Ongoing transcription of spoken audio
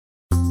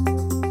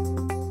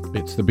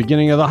It's the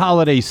beginning of the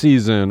holiday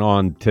season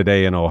on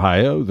Today in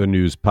Ohio, the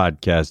news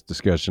podcast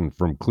discussion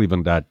from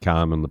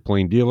Cleveland.com and the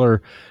Plain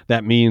Dealer.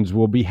 That means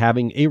we'll be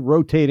having a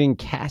rotating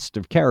cast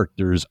of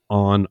characters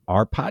on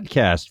our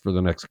podcast for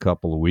the next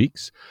couple of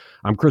weeks.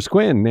 I'm Chris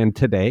Quinn, and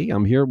today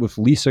I'm here with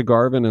Lisa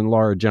Garvin and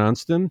Laura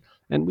Johnston,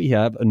 and we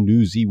have a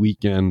newsy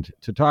weekend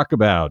to talk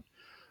about.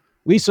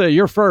 Lisa,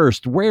 you're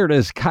first. Where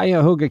does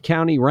Cuyahoga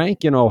County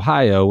rank in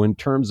Ohio in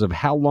terms of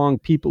how long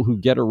people who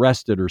get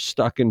arrested are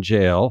stuck in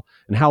jail,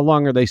 and how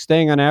long are they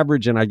staying on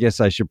average? And I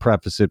guess I should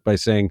preface it by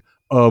saying,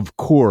 of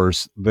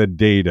course, the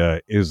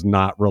data is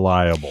not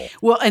reliable.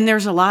 Well, and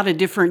there's a lot of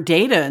different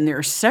data, and there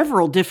are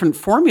several different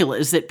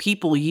formulas that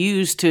people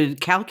use to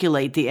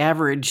calculate the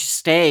average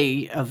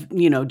stay of,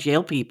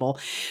 jail people.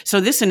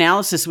 So this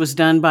analysis was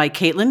done by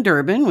Caitlin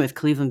Durbin with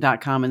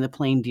Cleveland.com and the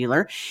Plain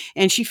Dealer.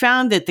 And she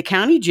found that the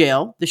county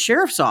jail, the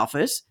sheriff's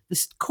office,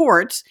 the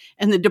courts,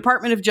 and the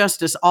Department of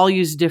Justice all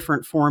use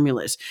different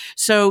formulas.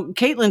 So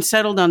Caitlin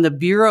settled on the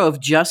Bureau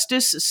of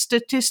Justice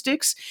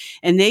statistics,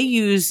 and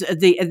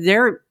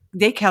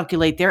they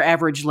calculate their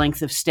average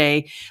length of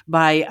stay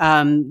by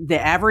the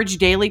average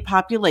daily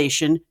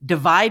population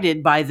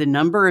divided by the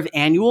number of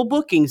annual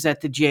bookings at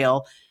the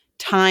jail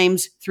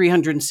times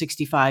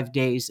 365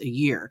 days a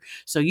year.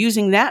 So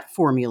using that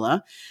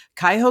formula,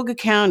 Cuyahoga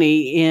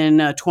County in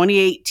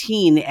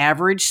 2018, the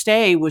average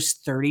stay was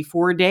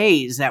 34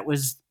 days. That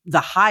was the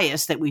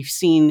highest that we've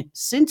seen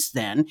since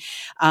then.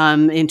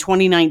 In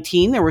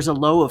 2019, there was a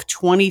low of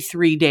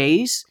 23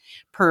 days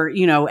per,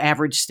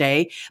 average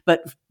stay.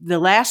 But the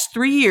last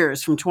 3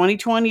 years, from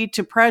 2020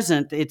 to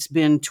present, it's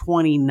been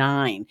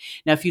 29.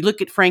 Now, if you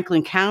look at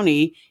Franklin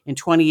County in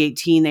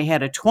 2018, they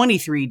had a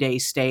 23-day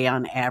stay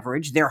on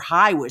average. Their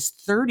high was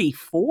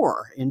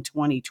 34 in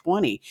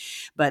 2020.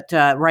 But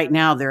right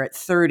now they're at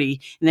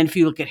 30. And then if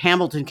you look at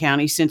Hamilton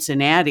County,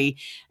 Cincinnati,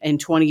 in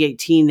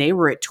 2018, they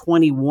were at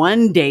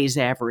 21 days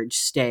average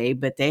stay,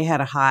 but they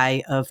had a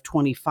high of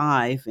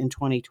 25 in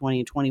 2020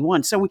 and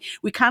 21. So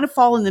we kind of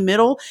fall in the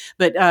middle,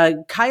 but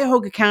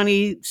Cuyahoga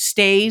County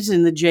stays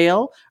in the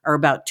jail are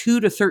about 2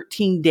 to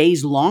 13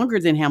 days longer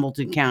than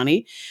Hamilton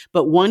County,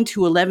 but 1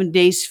 to 11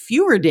 days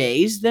fewer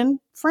days than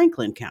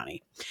Franklin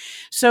County.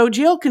 So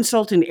jail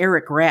consultant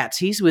Eric Ratz,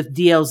 he's with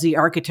DLZ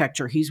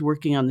Architecture. He's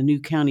working on the new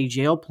county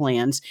jail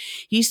plans.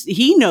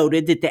 He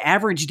noted that the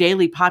average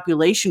daily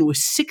population was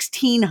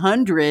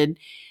 1,600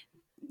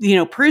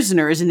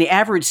 prisoners, and the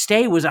average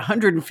stay was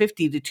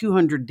 150 to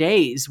 200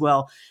 days.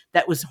 Well,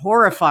 that was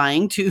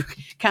horrifying to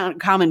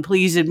Common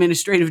Pleas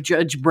Administrative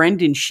Judge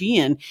Brendan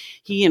Sheehan.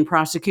 He and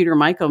prosecutor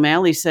Mike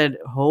O'Malley said,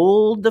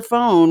 hold the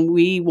phone.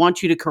 We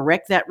want you to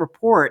correct that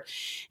report.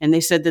 And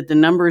they said that the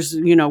numbers,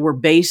 were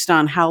based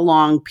on how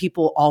long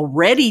people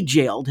already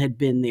jailed had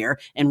been there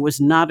and was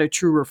not a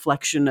true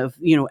reflection of,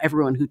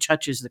 everyone who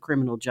touches the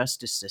criminal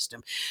justice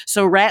system.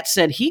 So Ratz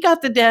said he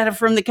got the data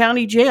from the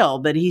county jail,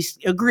 but he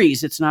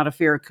agrees it's not a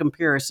fair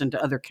comparison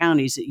to other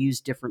counties that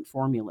use different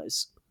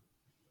formulas.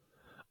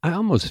 I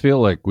almost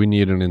feel like we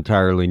need an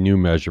entirely new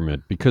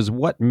measurement, because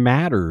what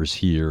matters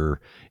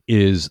here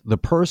is the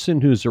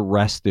person who's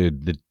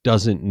arrested that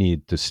doesn't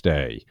need to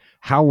stay.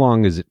 How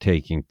long is it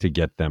taking to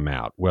get them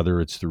out, whether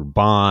it's through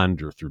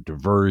bond or through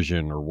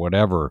diversion or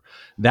whatever?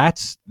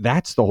 That's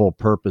the whole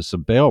purpose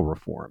of bail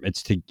reform.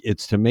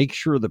 It's to make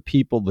sure the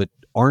people that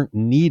aren't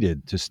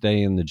needed to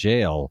stay in the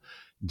jail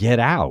get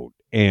out.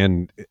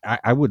 And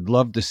I would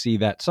love to see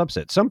that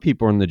subset. Some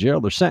people are in the jail,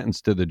 they're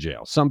sentenced to the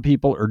jail. Some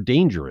people are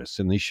dangerous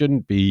and they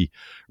shouldn't be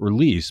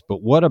released.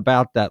 But what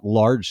about that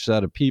large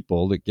set of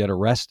people that get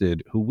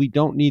arrested who we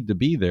don't need to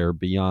be there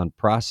beyond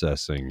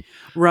processing?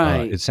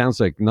 Right. It sounds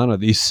like none of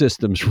these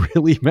systems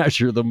really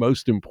measure the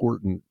most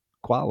important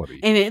quality.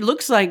 And it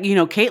looks like,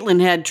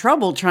 Caitlin had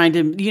trouble trying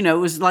to, it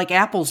was like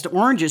apples to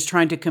oranges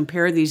trying to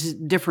compare these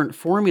different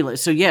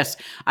formulas. So yes,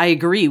 I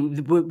agree.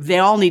 They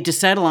all need to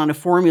settle on a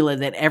formula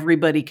that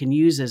everybody can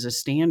use as a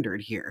standard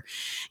here.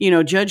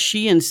 Judge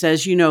Sheehan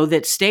says,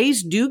 that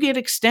stays do get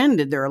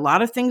extended. There are a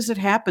lot of things that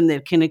happen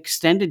that can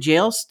extend a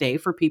jail stay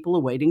for people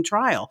awaiting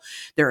trial.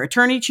 There are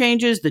attorney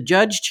changes, the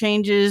judge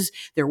changes,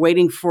 they're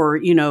waiting for,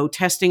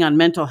 testing on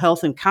mental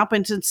health and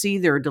competency.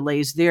 There are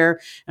delays there,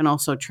 and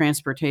also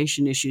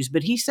transportation issues.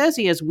 But he says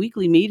he has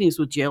weekly meetings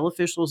with jail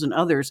officials and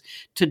others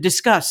to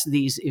discuss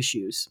these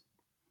issues.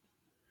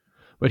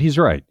 But he's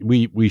right.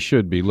 We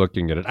should be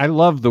looking at it. I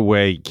love the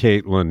way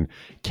Caitlin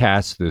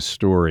casts this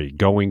story,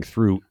 going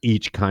through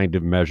each kind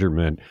of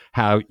measurement,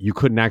 how you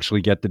couldn't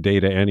actually get the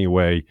data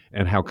anyway,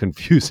 and how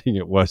confusing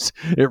it was.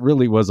 It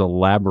really was a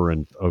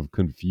labyrinth of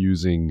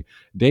confusing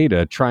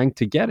data trying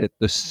to get at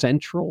the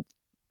central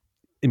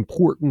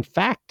important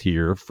fact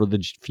here for the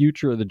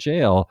future of the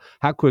jail.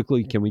 How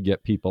quickly can we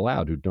get people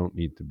out who don't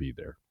need to be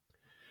there?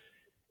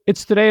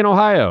 It's Today in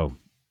Ohio.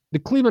 The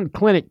Cleveland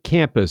Clinic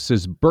campus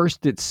has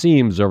burst its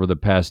seams over the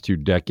past 2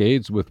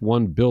 decades, with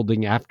one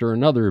building after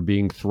another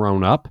being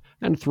thrown up,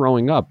 and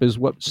throwing up is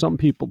what some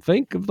people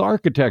think of the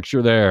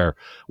architecture there.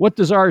 What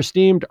does our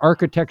esteemed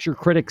architecture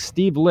critic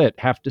Steve Litt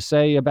have to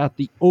say about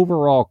the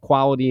overall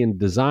quality and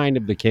design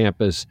of the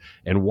campus,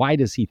 and why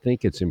does he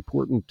think it's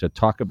important to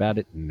talk about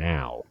it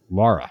now?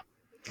 Laura.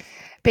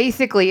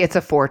 Basically, it's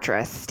a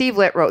fortress. Steve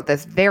Litt wrote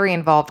this very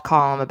involved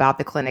column about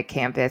the clinic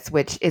campus,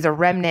 which is a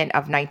remnant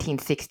of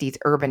 1960s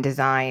urban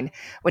design,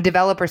 when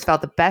developers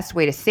felt the best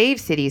way to save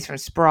cities from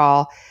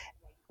sprawl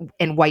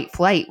and white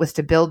flight was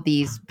to build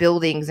these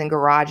buildings and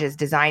garages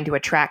designed to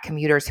attract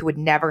commuters who would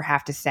never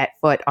have to set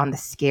foot on the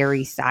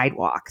scary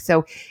sidewalk.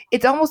 So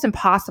it's almost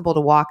impossible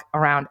to walk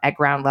around at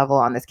ground level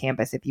on this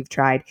campus if you've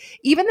tried.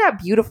 Even that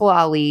beautiful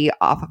alley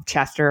off of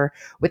Chester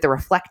with the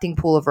reflecting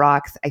pool of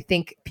rocks, I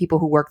think people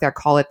who work there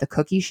call it the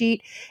cookie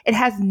sheet. It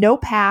has no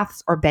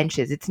paths or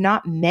benches. It's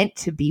not meant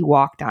to be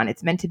walked on.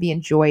 It's meant to be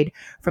enjoyed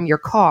from your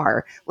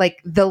car,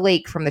 like the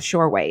lake from the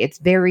shoreway. It's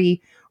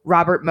very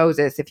Robert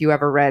Moses, if you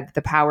ever read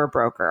The Power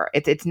Broker.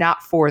 It's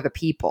not for the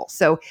people.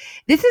 So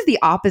this is the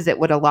opposite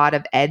what a lot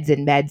of eds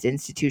and meds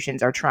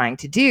institutions are trying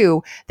to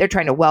do. They're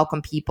trying to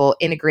welcome people,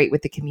 integrate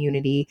with the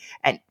community.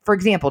 And for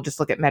example, just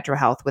look at Metro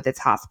Health with its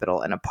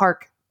hospital and a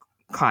park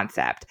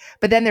concept.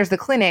 But then there's the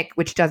clinic,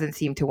 which doesn't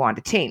seem to want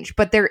to change.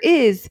 But there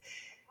is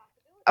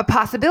a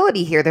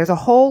possibility here. There's a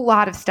whole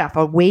lot of stuff,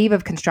 a wave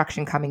of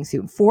construction coming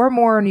soon, 4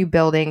 more new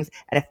buildings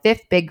and a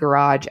 5th big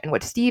garage. And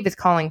what Steve is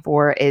calling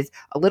for is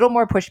a little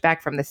more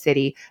pushback from the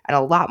city and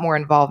a lot more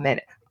involvement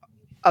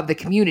of the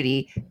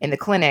community in the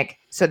clinic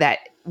so that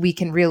we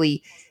can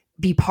really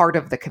be part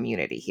of the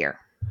community here.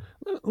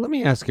 Let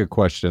me ask a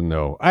question,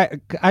 though. I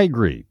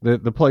agree.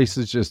 The place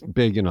is just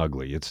big and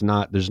ugly.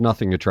 There's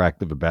nothing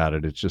attractive about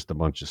it. It's just a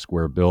bunch of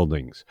square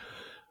buildings.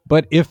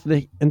 But if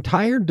the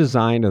entire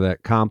design of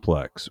that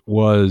complex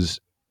was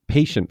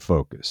patient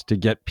focused, to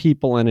get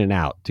people in and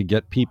out, to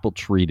get people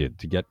treated,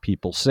 to get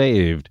people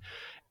saved,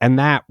 and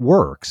that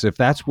works, if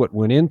that's what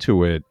went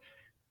into it,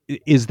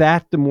 is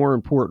that the more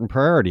important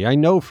priority? I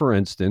know, for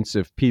instance,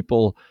 if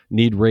people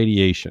need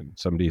radiation,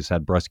 somebody's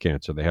had breast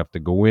cancer, they have to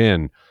go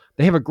in.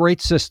 They have a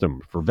great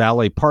system for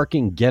valet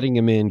parking, getting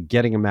them in,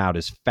 getting them out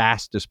as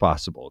fast as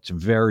possible. It's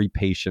very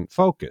patient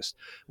focused.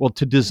 Well,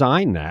 to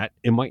design that,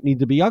 it might need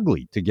to be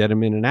ugly to get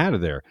them in and out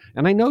of there.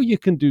 And I know you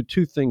can do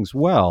two things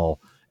well,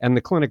 and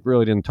the clinic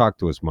really didn't talk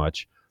to us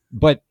much.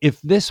 But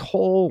if this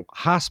whole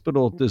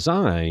hospital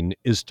design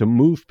is to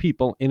move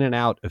people in and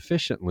out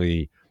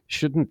efficiently,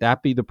 shouldn't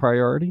that be the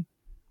priority?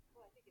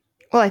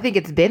 Well, I think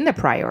it's been the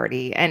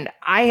priority, and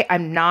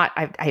I've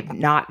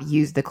not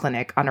used the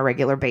clinic on a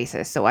regular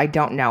basis, so I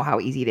don't know how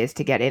easy it is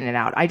to get in and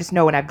out. I just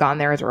know when I've gone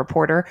there as a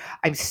reporter,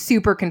 I'm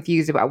super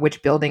confused about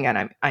which building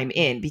I'm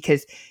in,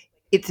 because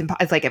it's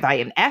like, if I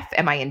am F,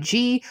 am I in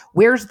G?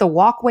 Where's the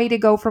walkway to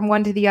go from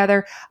one to the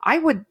other? I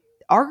would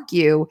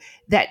argue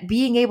that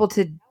being able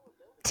to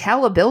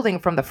tell a building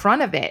from the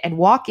front of it and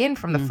walk in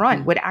from the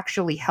front would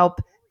actually help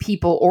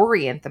people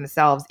orient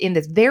themselves in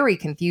this very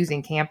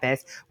confusing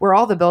campus where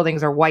all the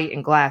buildings are white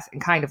and glass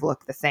and kind of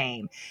look the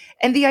same.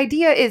 And the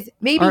idea is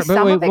maybe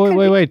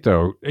wait,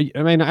 though.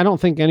 I mean, I don't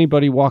think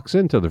anybody walks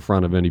into the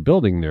front of any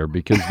building there,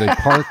 because they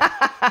park.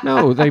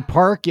 No, they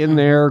park in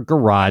their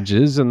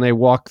garages and they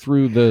walk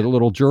through the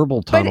little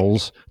gerbil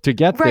tunnels to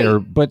get there.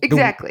 But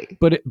exactly.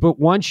 But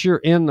once you're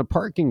in the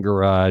parking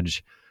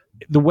garage,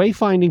 the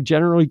wayfinding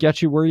generally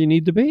gets you where you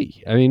need to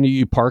be. I mean,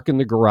 you park in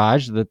the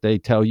garage that they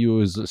tell you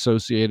is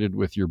associated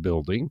with your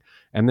building,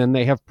 and then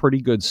they have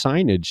pretty good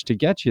signage to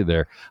get you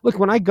there. Look,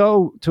 when I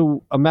go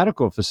to a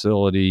medical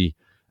facility,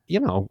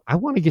 I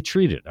want to get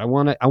treated. I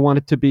want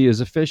it to be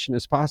as efficient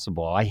as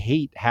possible. I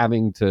hate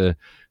having to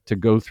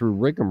go through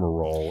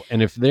rigmarole.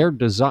 And if they're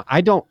design,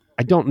 I don't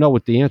know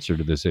what the answer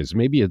to this is.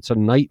 Maybe it's a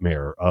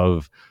nightmare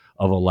of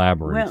a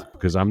labyrinth,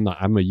 because I'm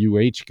a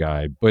UH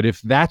guy. But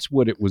if that's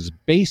what it was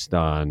based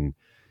on,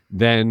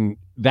 then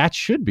that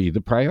should be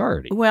the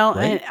priority. Well,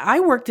 right? I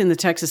worked in the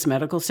Texas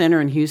Medical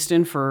Center in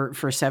Houston for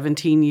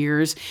 17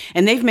 years,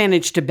 and they've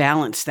managed to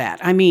balance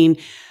that. I mean,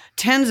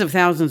 tens of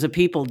thousands of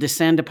people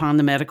descend upon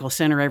the medical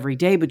center every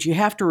day, but you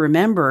have to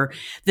remember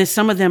that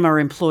some of them are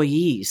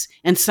employees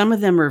and some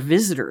of them are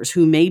visitors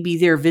who may be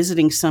there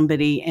visiting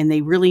somebody, and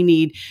they really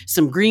need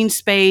some green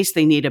space.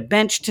 They need a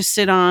bench to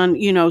sit on,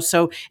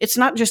 so it's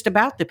not just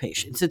about the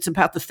patients. It's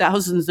about the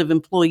thousands of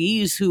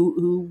employees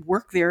who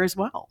work there as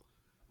well.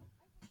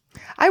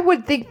 I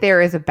would think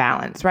there is a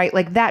balance, right?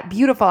 Like that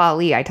beautiful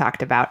alley I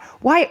talked about.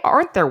 Why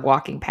aren't there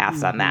walking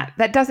paths on that?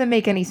 That doesn't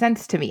make any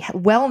sense to me.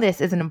 Wellness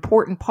is an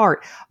important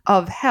part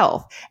of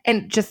health.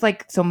 And just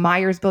like, so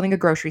Meyer's building a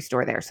grocery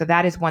store there. So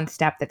that is one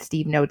step that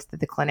Steve notes that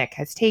the clinic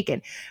has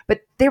taken.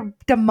 But they're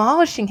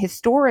demolishing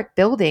historic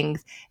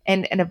buildings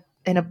and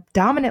in a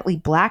dominantly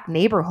Black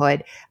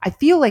neighborhood. I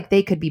feel like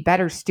they could be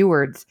better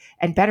stewards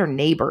and better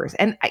neighbors.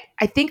 And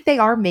I think they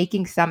are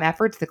making some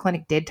efforts. The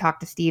clinic did talk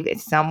to Steve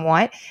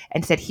somewhat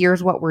and said,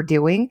 here's what we're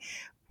doing.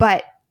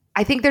 But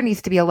I think there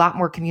needs to be a lot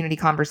more community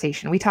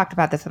conversation. We talked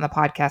about this on the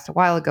podcast a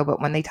while ago,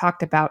 but when they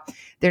talked about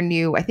their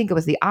new, I think it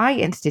was the Eye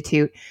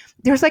Institute,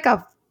 there's like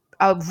a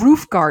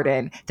roof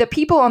garden that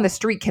people on the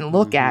street can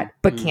look at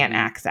but can't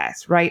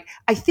access, right?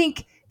 I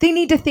think they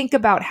need to think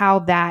about how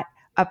that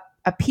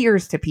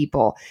appears to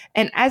people.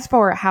 And as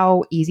for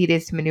how easy it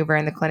is to maneuver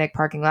in the clinic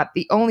parking lot,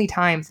 the only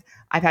times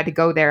I've had to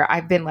go there,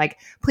 I've been like,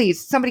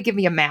 please, somebody give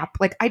me a map.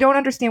 Like, I don't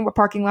understand what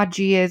parking lot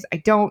G is. I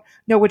don't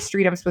know which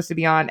street I'm supposed to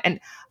be on. And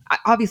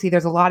obviously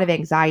there's a lot of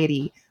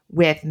anxiety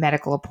with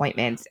medical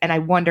appointments. And I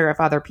wonder if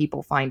other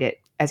people find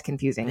it as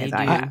confusing as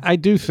I do. I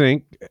do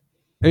think,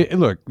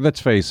 look, let's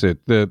face it,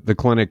 the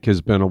clinic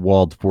has been a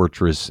walled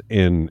fortress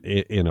in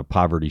a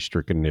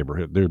poverty-stricken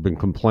neighborhood. There have been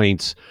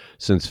complaints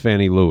since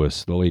Fannie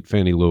Lewis, the late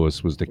Fannie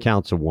Lewis, was the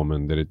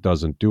councilwoman, that it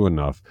doesn't do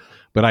enough.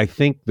 But I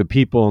think the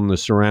people in the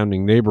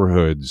surrounding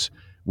neighborhoods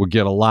would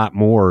get a lot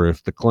more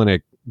if the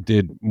clinic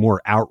did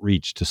more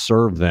outreach to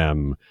serve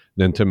them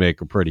than to make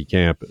a pretty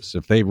campus.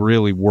 If they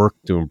really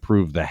worked to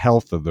improve the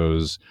health of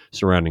those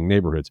surrounding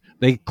neighborhoods,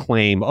 they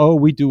claim, oh,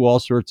 we do all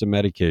sorts of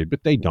Medicaid,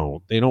 but they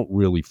don't. They don't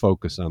really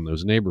focus on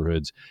those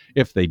neighborhoods.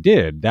 If they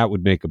did, that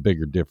would make a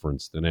bigger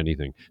difference than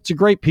anything. It's a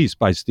great piece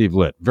by Steve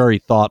Litt. Very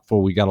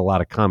thoughtful. We got a lot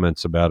of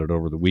comments about it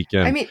over the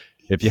weekend. I mean,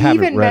 if you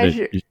haven't read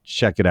it, you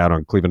check it out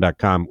on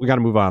cleveland.com. We got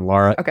to move on,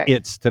 Laura. Okay.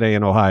 It's Today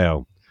in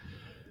Ohio.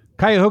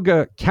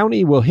 Cuyahoga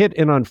County will hit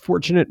an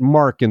unfortunate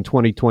mark in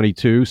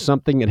 2022,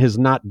 something it has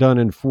not done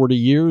in 40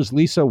 years.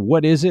 Lisa,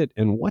 what is it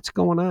and what's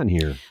going on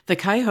here? The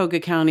Cuyahoga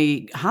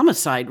County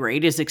homicide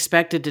rate is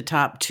expected to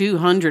top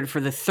 200 for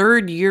the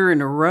third year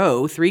in a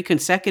row, 3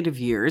 consecutive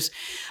years.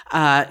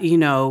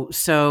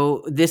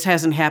 So this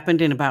hasn't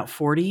happened in about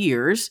 40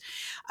 years.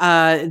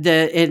 In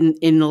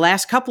the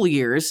last couple of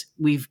years,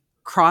 we've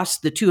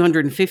crossed the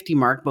 250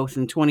 mark, both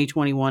in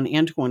 2021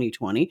 and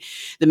 2020.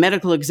 The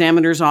medical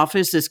examiner's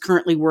office is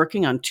currently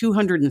working on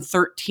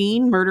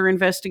 213 murder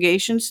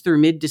investigations through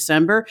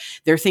mid-December.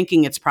 They're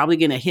thinking it's probably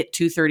going to hit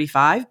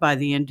 235 by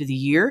the end of the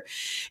year.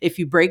 If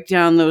you break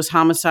down those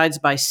homicides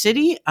by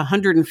city,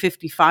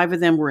 155 of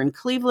them were in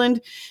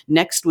Cleveland.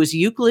 Next was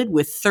Euclid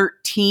with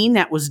 13.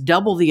 That was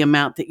double the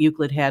amount that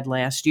Euclid had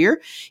last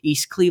year.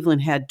 East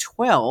Cleveland had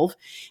 12.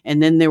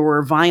 And then there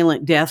were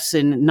violent deaths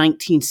in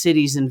 19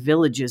 cities and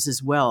villages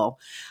as well.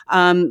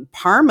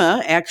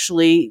 Parma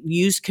actually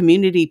used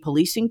community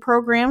policing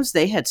programs.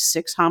 They had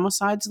 6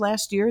 homicides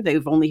last year.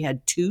 They've only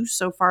had 2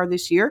 so far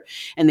this year,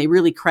 and they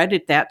really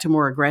credit that to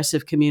more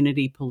aggressive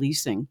community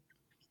policing.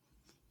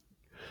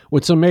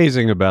 What's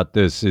amazing about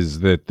this is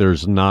that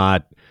there's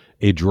not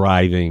a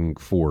driving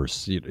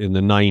force. In the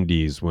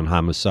 90s, when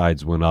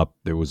homicides went up,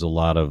 there was a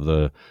lot of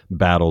the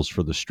battles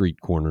for the street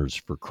corners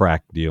for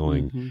crack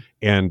dealing.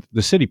 And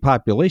the city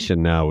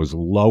population now is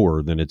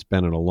lower than it's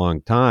been in a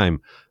long time.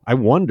 I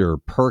wonder,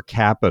 per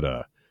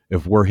capita,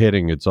 if we're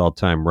hitting its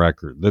all-time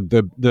record.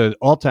 The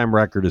all-time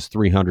record is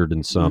 300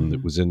 and some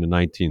that was in the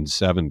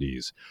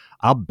 1970s.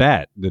 I'll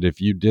bet that if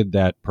you did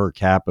that per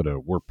capita,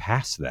 we're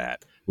past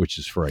that, which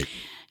is frightening.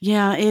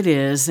 Yeah, it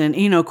is. And,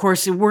 of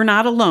course, we're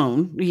not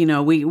alone.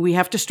 We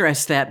have to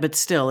stress that, but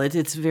still,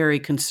 it's very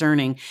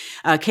concerning.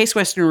 Case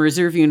Western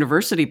Reserve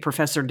University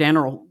professor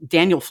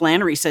Daniel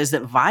Flannery says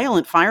that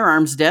violent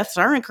firearms deaths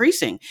are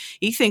increasing.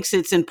 He thinks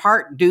it's in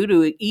part due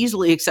to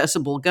easily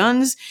accessible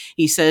guns.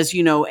 He says,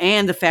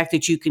 and the fact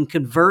that you can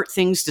convert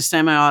things to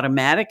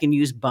semi-automatic and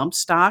use bump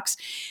stocks.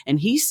 And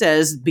he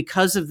says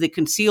because of the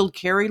concealed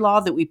carry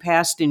law that we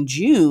passed in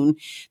June,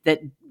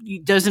 that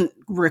doesn't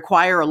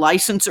require a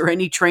license or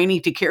any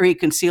training to carry a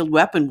concealed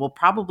weapon, will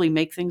probably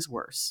make things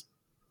worse.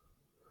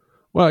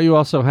 Well, you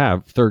also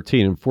have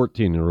 13 and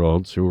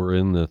 14-year-olds who are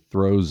in the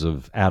throes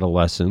of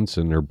adolescence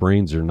and their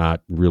brains are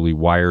not really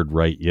wired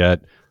right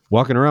yet,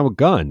 walking around with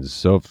guns.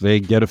 So if they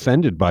get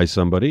offended by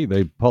somebody,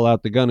 they pull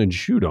out the gun and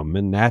shoot them.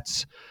 And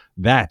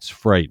that's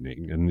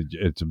frightening. And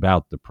it's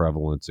about the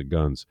prevalence of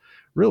guns.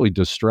 Really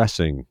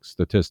distressing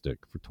statistic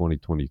for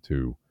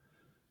 2022.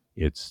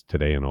 It's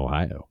Today in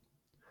Ohio.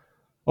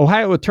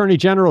 Ohio Attorney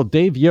General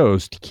Dave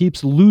Yost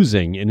keeps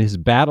losing in his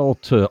battle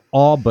to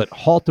all but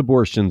halt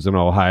abortions in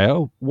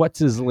Ohio. What's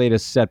his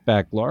latest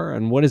setback, Laura,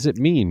 and what does it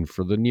mean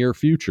for the near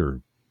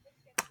future?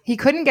 He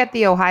couldn't get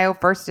the Ohio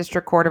First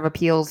District Court of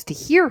Appeals to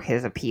hear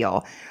his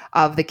appeal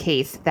of the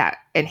case that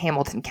in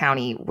Hamilton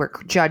County, where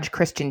Judge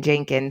Christian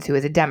Jenkins, who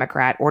is a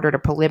Democrat, ordered a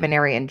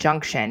preliminary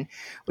injunction,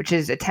 which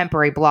is a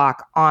temporary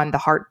block on the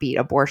heartbeat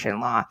abortion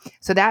law.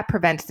 So that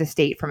prevents the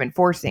state from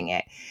enforcing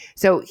it.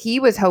 So he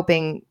was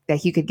hoping that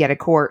he could get a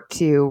court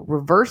to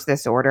reverse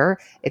this order.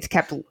 It's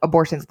kept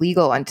abortions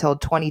legal until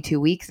 22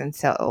 weeks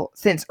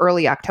since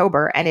early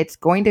October, and it's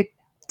going to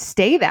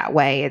stay that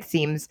way, it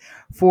seems,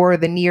 for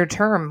the near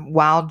term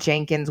while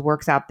Jenkins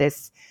works out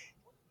this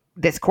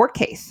court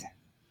case.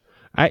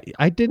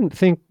 I didn't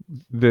think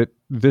that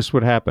this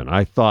would happen.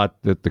 I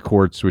thought that the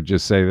courts would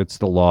just say that's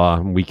the law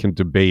and we can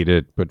debate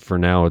it, but for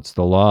now it's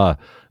the law.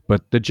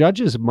 But the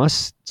judges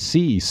must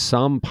see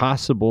some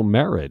possible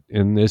merit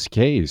in this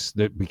case,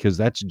 because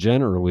that's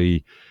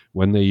generally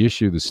when they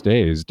issue the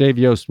stays. Dave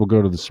Yost will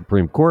go to the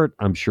Supreme Court.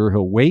 I'm sure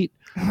he'll wait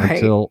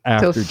until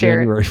after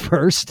January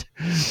 1st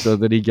so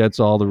that he gets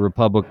all the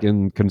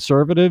Republican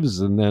conservatives,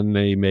 and then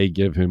they may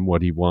give him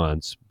what he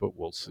wants, but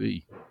we'll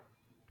see.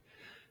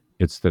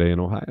 It's Today in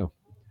Ohio.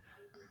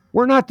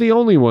 We're not the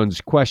only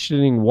ones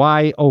questioning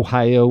why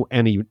Ohio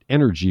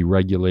energy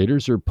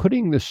regulators are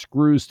putting the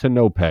screws to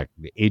NOPEC,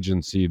 the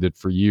agency that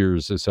for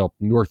years has helped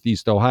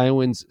Northeast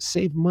Ohioans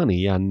save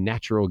money on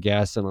natural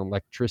gas and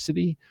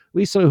electricity.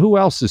 Lisa, who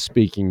else is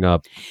speaking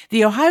up?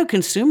 The Ohio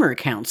Consumer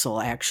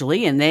Council,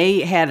 actually, and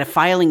they had a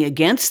filing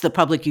against the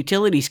Public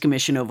Utilities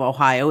Commission of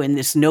Ohio in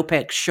this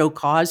NOPEC show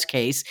cause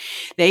case.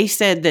 They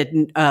said that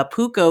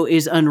PUCO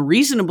is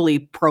unreasonably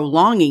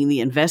prolonging the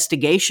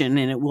investigation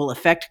and it will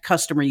affect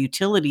customer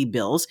utility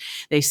bills.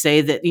 They say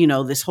that,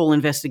 this whole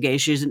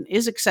investigation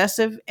is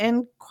excessive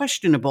and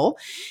questionable,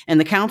 and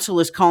the council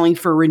is calling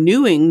for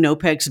renewing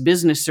NOPEC's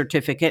business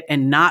certificate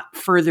and not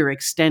further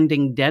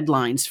extending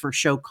deadlines for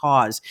show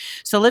cause.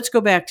 So let's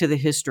go back to the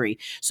history.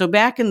 So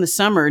back in the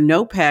summer,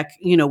 NOPEC,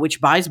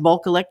 which buys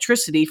bulk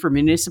electricity for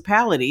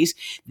municipalities,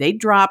 they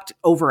dropped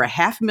over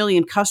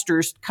 500,000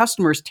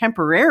 customers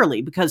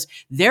temporarily because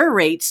their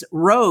rates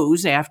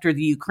rose after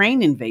the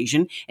Ukraine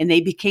invasion and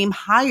they became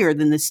higher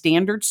than the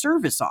standard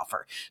service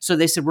offer. So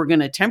they said, we're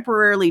going to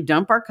temporarily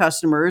dump our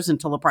customers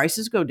until the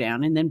prices go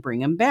down and then bring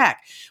them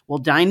back. Well,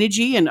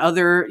 Dynegy and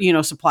other,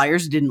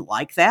 suppliers didn't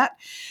like that.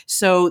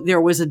 So there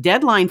was a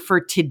deadline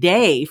for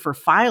today for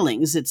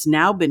filings. It's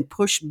now been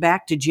pushed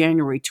back to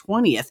January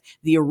 20th.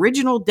 The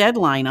original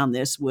deadline on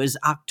this was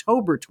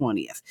October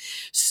 20th.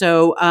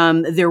 So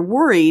they're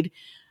worried.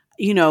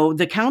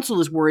 The council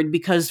is worried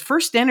because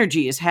First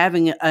Energy is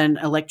having an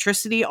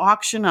electricity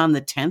auction on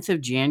the 10th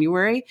of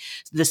January.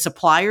 The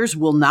suppliers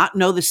will not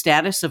know the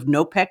status of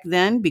NOPEC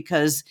then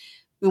because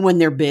when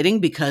they're bidding,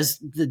 because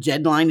the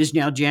deadline is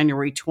now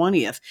January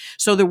 20th.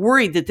 So they're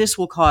worried that this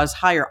will cause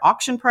higher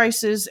auction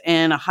prices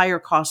and a higher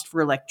cost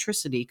for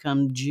electricity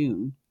come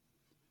June.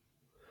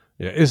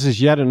 Yeah, this is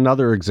yet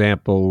another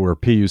example where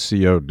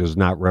PUCO does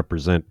not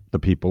represent the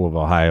people of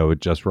Ohio.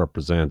 It just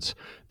represents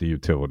the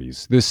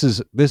utilities. This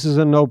is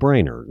a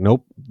no-brainer.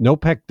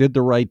 NOPEC did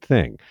the right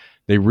thing.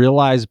 They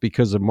realized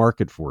because of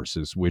market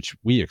forces, which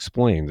we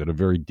explained in a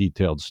very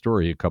detailed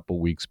story a couple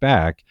weeks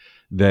back,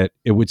 that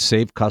it would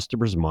save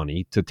customers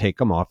money to take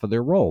them off of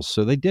their rolls.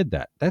 So they did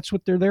that. That's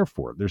what they're there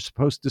for. They're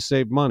supposed to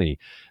save money.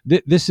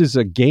 This is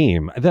a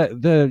game.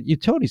 The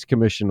Utilities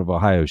Commission of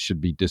Ohio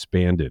should be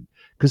disbanded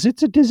because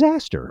it's a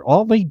disaster.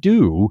 All they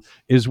do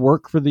is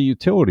work for the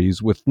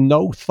utilities with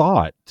no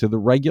thought to the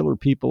regular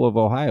people of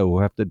Ohio who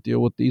have to deal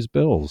with these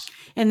bills.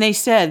 And they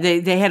said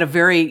they had a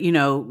very,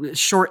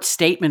 short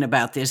statement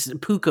about this,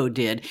 PUCO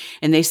did,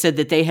 and they said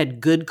that they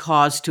had good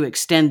cause to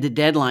extend the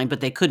deadline,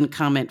 but they couldn't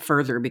comment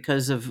further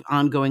because of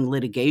ongoing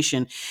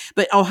litigation.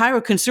 But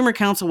Ohio Consumer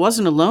Council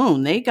wasn't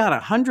alone. They got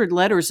 100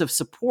 letters of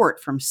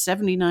support from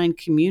 79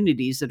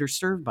 communities that are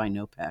served by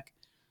NOPEC.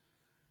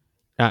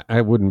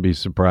 I wouldn't be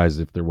surprised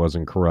if there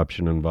wasn't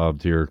corruption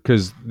involved here,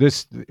 because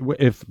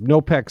if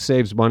NOPEC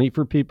saves money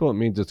for people, it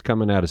means it's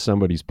coming out of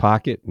somebody's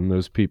pocket, and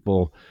those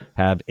people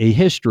have a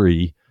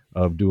history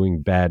of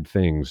doing bad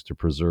things to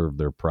preserve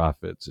their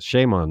profits.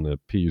 Shame on the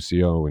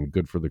PUCO and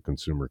good for the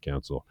Consumer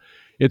Council.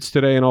 It's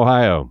Today in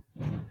Ohio.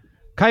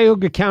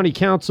 Cuyahoga County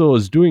Council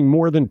is doing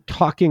more than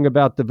talking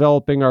about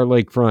developing our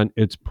lakefront.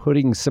 It's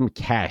putting some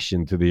cash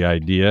into the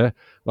idea.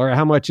 Laura,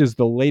 how much is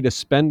the latest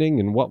spending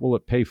and what will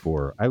it pay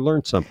for? I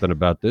learned something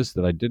about this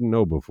that I didn't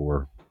know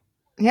before.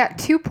 Yeah,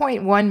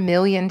 $2.1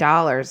 million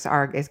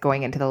is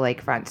going into the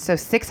lakefront. So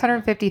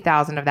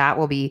 $650,000 of that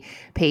will be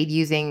paid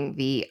using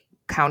the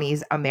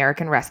county's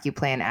American Rescue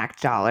Plan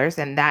Act dollars,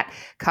 and that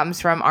comes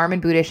from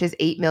Armin Budish's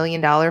 $8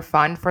 million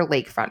fund for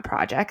lakefront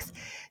projects.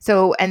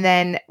 So, and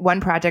then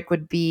one project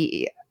would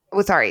be,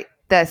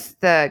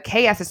 the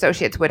KS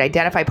Associates would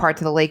identify parts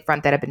of the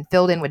lakefront that have been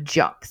filled in with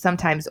junk,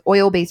 sometimes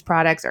oil-based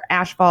products or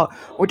asphalt,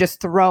 or just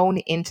thrown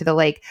into the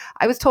lake.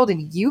 I was told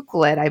in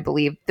Euclid, I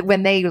believe,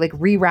 when they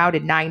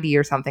rerouted 90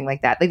 or something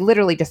like that, they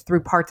literally just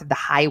threw parts of the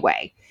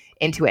highway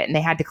into it, and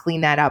they had to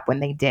clean that up when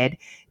they did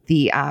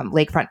the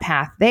lakefront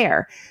path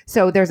there.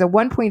 So there's a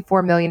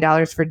 $1.4 million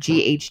for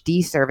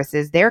GHD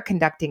services. They're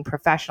conducting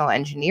professional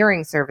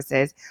engineering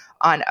services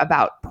on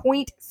about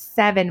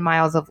 0.7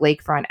 miles of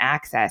lakefront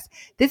access.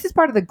 This is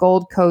part of the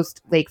Gold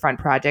Coast Lakefront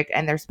Project,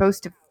 and they're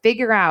supposed to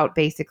figure out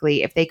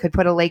basically if they could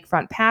put a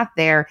lakefront path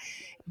there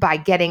by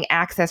getting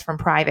access from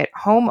private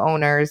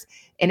homeowners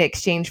in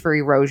exchange for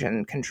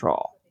erosion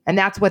control. And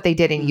that's what they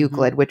did in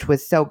Euclid, which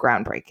was so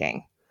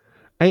groundbreaking.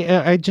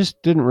 I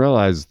just didn't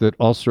realize that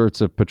all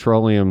sorts of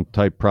petroleum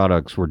type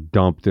products were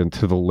dumped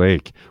into the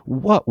lake.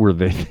 What were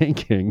they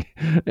thinking?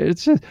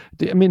 It's just,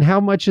 how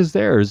much is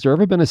there? Has there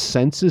ever been a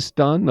census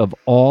done of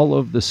all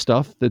of the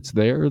stuff that's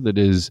there that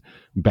is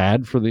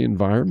bad for the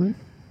environment?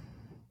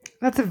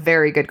 That's a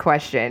very good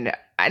question.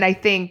 And I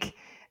think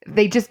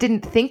they just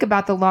didn't think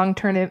about the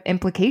long-term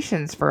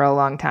implications for a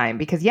long time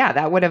because,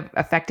 that would have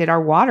affected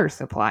our water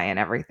supply and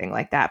everything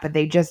like that. But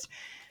they just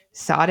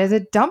saw it as a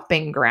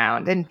dumping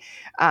ground. And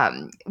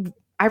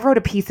I wrote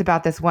a piece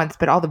about this once,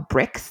 but all the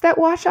bricks that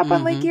wash up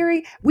on Lake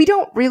Erie, we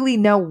don't really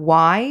know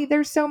why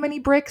there's so many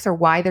bricks or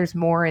why there's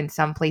more in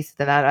some places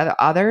than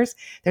others.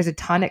 There's a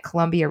ton at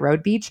Columbia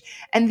Road Beach.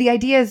 And the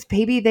idea is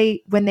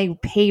maybe when they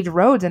paved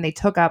roads and they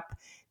took up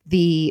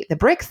the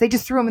bricks, they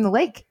just threw them in the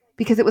lake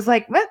because it was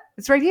like,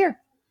 it's right here.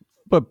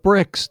 But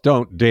bricks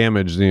don't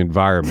damage the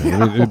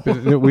environment.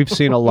 No. We've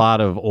seen a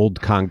lot of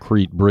old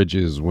concrete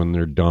bridges when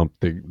they're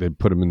dumped. They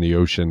put them in the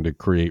ocean to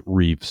create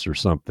reefs or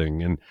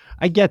something. And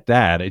I get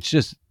that. It's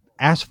just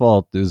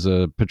asphalt is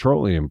a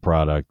petroleum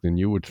product. And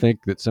you would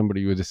think that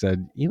somebody would have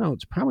said,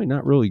 it's probably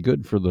not really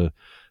good for the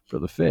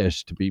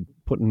fish to be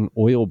putting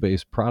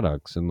oil-based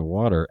products in the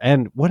water.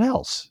 And what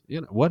else?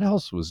 What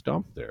else was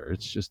dumped there?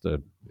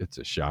 It's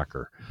a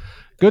shocker.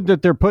 Good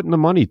that they're putting the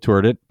money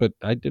toward it, but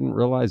I didn't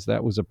realize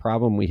that was a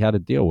problem we had to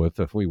deal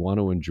with if we want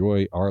to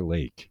enjoy our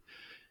lake.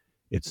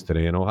 It's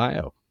Today in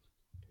Ohio.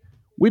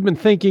 We've been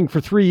thinking for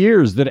 3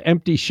 years that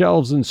empty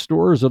shelves in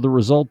stores are the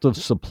result of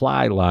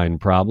supply line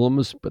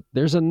problems, but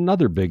there's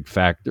another big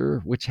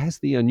factor, which has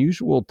the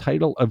unusual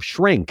title of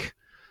shrink.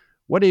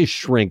 What is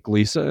shrink,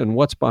 Lisa, and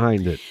what's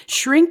behind it?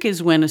 Shrink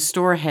is when a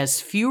store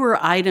has fewer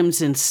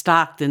items in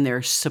stock than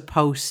they're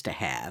supposed to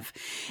have.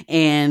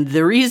 And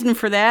the reason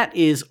for that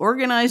is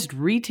organized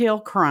retail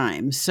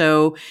crime.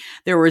 So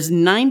there was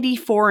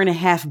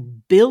 $94.5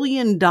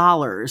 billion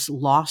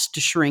lost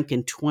to shrink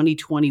in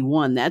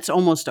 2021. That's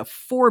almost a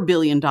 $4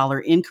 billion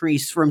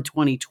increase from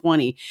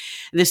 2020.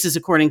 This is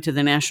according to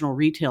the National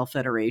Retail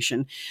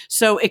Federation.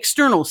 So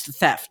external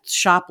theft,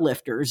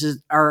 shoplifters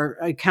are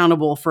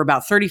accountable for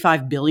about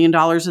 $35 billion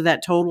of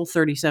that total,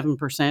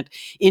 37%.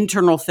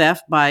 Internal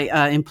theft by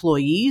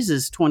employees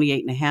is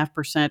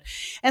 28.5%.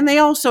 And they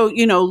also,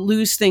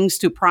 lose things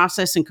to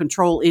process and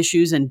control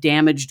issues and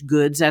damaged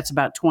goods. That's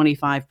about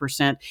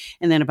 25%.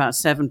 And then about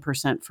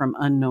 7% from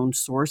unknown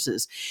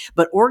sources.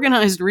 But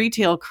organized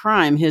retail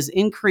crime has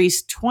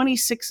increased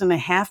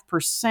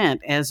 26.5%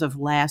 as of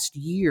last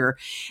year.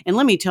 And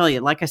let me tell you,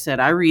 like I said,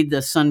 I read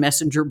the Sun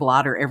Messenger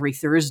blotter every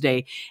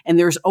Thursday, and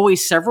there's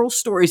always several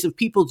stories of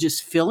people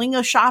just filling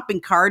a shopping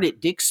cart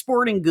at Dick's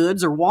Sporting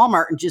Goods or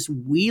Walmart and just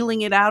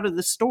wheeling it out of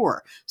the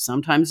store.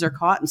 Sometimes they're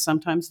caught and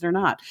sometimes they're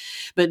not.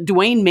 But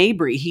Dwayne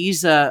Mabry,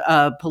 he's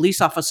a police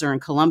officer in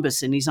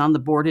Columbus, and he's on the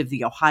board of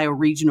the Ohio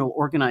Regional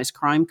Organized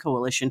Crime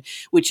Coalition,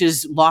 which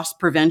is loss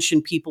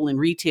prevention people in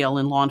retail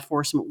and law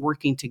enforcement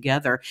working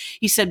together.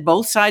 He said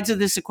both sides of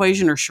this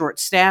equation are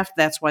short-staffed.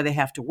 That's why they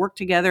have to work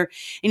together.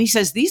 And he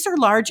says these are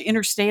large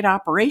interstate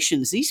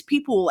operations. These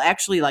people will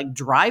actually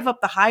drive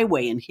up the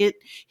highway and hit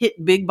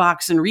big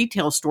box and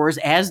retail stores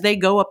as they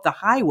go up the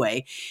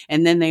highway.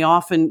 And then they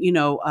often,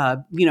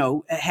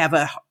 have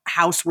a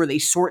house where they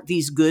sort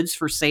these goods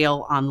for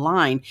sale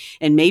online.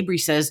 And Mabry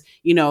says,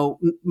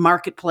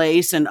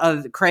 Marketplace and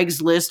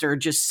Craigslist are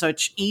just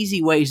such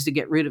easy ways to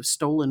get rid of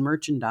stolen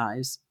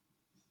merchandise.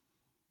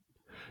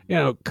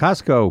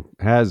 Costco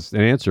has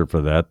an answer for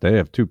that. They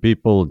have two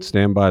people that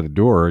stand by the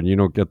door, and you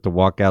don't get to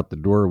walk out the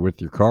door with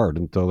your card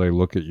until they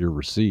look at your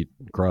receipt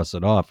and cross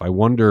it off. I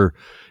wonder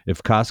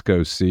if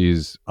Costco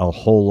sees a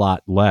whole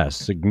lot less,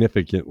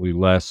 significantly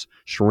less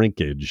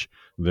shrinkage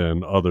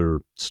than other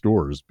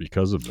stores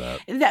because of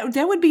that.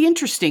 That would be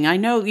interesting. I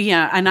know,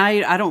 and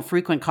I don't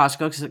frequent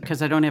Costco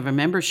because I don't have a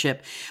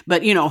membership,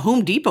 but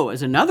Home Depot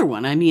is another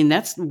one. I mean,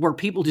 that's where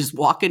people just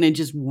walk in and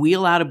just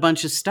wheel out a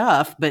bunch of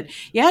stuff. But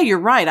yeah, you're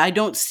right. I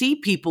don't see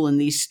people in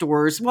these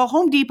stores. Well,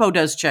 Home Depot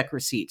does check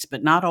receipts,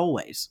 but not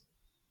always.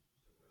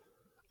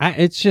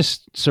 It's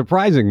just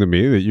surprising to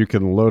me that you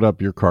can load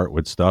up your cart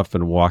with stuff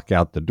and walk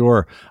out the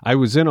door. I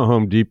was in a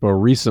Home Depot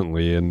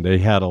recently, and they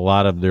had a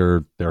lot of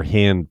their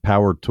hand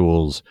power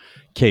tools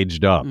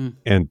caged up.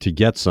 And to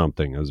get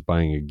something, I was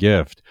buying a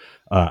gift.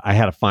 I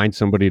had to find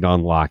somebody to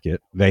unlock it.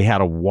 They had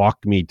to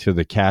walk me to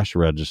the cash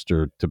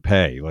register to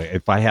pay.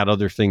 If I had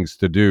other things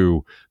to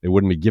do, they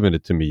wouldn't have given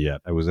it to me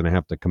yet. I was going to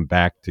have to come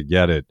back to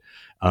get it.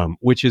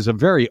 Which is a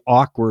very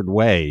awkward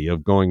way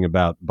of going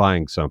about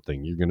buying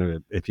something.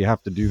 If you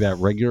have to do that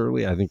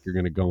regularly, I think you're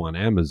going to go on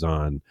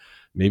Amazon.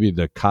 Maybe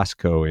the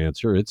Costco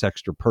answer, it's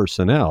extra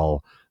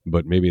personnel,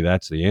 but maybe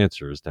that's the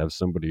answer, is to have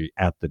somebody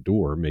at the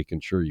door making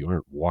sure you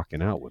aren't walking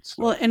out with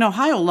stuff. Well, and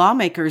Ohio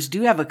lawmakers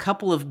do have a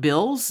couple of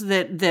bills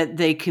that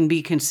they can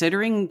be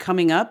considering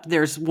coming up.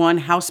 There's one,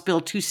 House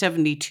Bill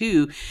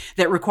 272,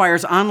 that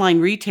requires online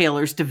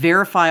retailers to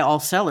verify all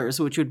sellers,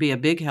 which would be a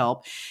big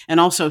help. And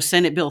also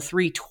Senate Bill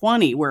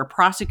 320, where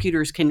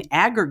prosecutors can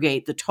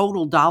aggregate the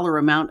total dollar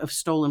amount of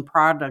stolen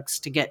products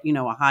to get,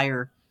 a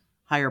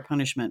higher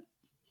punishment.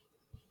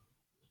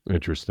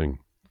 Interesting.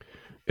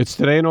 It's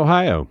Today in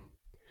Ohio.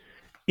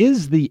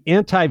 Is the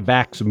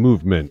anti-vax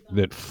movement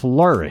that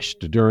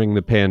flourished during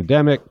the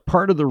pandemic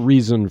part of the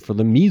reason for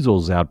the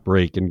measles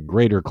outbreak in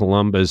Greater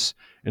Columbus?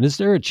 And is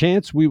there a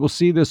chance we will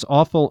see this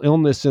awful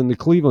illness in the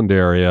Cleveland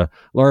area?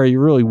 Laura, you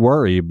really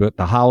worry about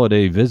the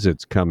holiday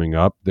visits coming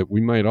up that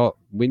we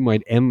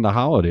might end the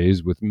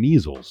holidays with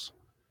measles.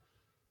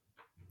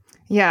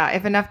 Yeah,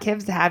 if enough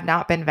kids have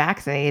not been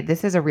vaccinated,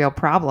 this is a real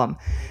problem.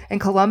 In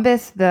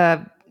Columbus,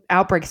 the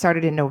outbreak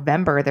started in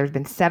November, there's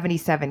been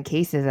 77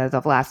 cases as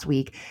of last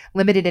week,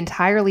 limited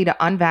entirely to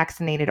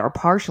unvaccinated or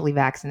partially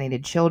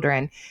vaccinated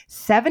children.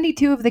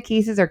 72 of the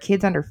cases are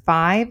kids under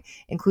 5,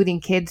 including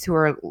kids who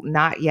are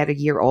not yet a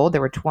year old.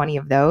 There were 20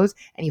 of those,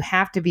 and you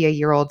have to be a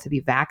year old to be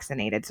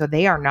vaccinated, so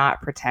they are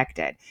not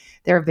protected.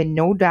 There have been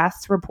no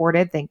deaths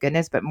reported, thank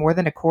goodness, but more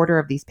than a quarter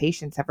of these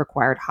patients have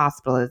required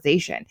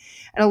hospitalization.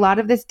 And a lot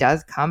of this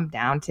does come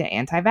down to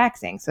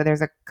anti-vaxxing. So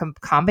there's a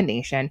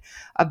combination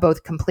of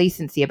both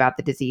complacency about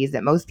the disease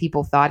that most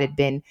people thought had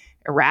been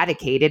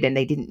eradicated and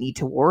they didn't need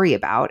to worry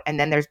about. And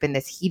then there's been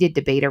this heated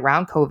debate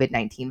around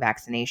COVID-19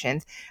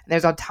 vaccinations. And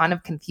there's a ton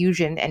of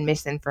confusion and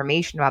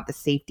misinformation about the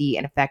safety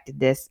and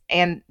effectiveness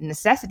and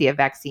necessity of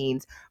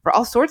vaccines for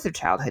all sorts of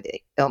childhood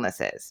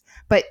illnesses.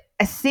 But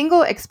a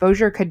single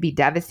exposure could be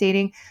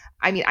devastating.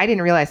 I mean, I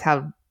didn't realize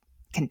how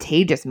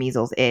contagious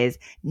measles is.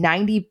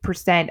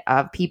 90%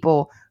 of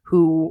people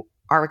who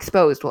are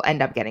exposed will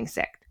end up getting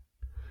sick.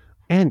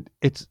 And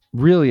it's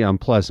really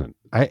unpleasant.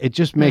 It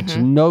just makes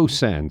no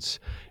sense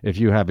if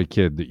you have a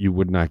kid that you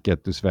would not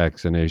get this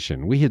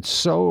vaccination. We had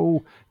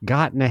so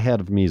gotten ahead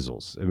of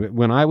measles.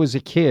 When I was a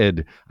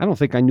kid, I don't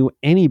think I knew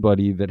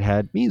anybody that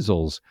had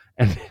measles.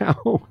 And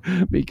now,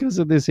 because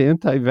of this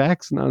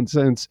anti-vax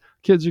nonsense,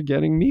 kids are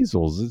getting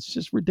measles. It's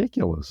just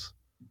ridiculous.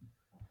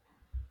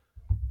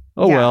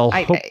 Oh, yeah, well.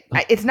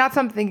 It's not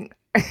something...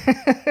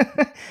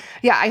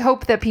 Yeah, I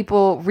hope that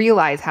people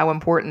realize how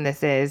important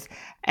this is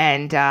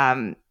and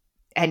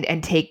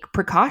take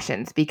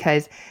precautions,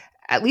 because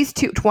at least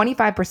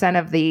 25%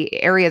 of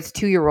the area's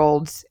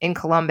 2-year-olds in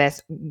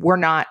Columbus were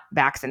not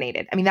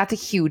vaccinated. I mean, that's a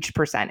huge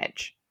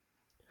percentage.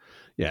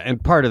 Yeah,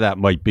 and part of that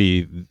might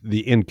be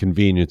the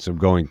inconvenience of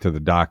going to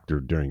the doctor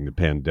during the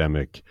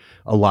pandemic.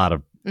 A lot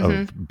of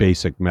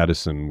basic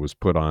medicine was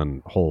put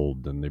on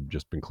hold, and they've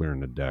just been clearing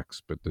the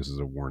decks, but this is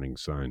a warning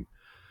sign.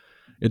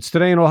 It's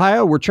Today in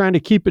Ohio. We're trying to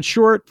keep it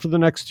short for the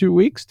next 2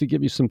 weeks to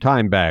give you some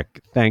time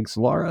back. Thanks,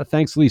 Laura.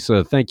 Thanks,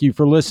 Lisa. Thank you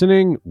for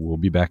listening. We'll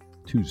be back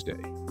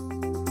Tuesday.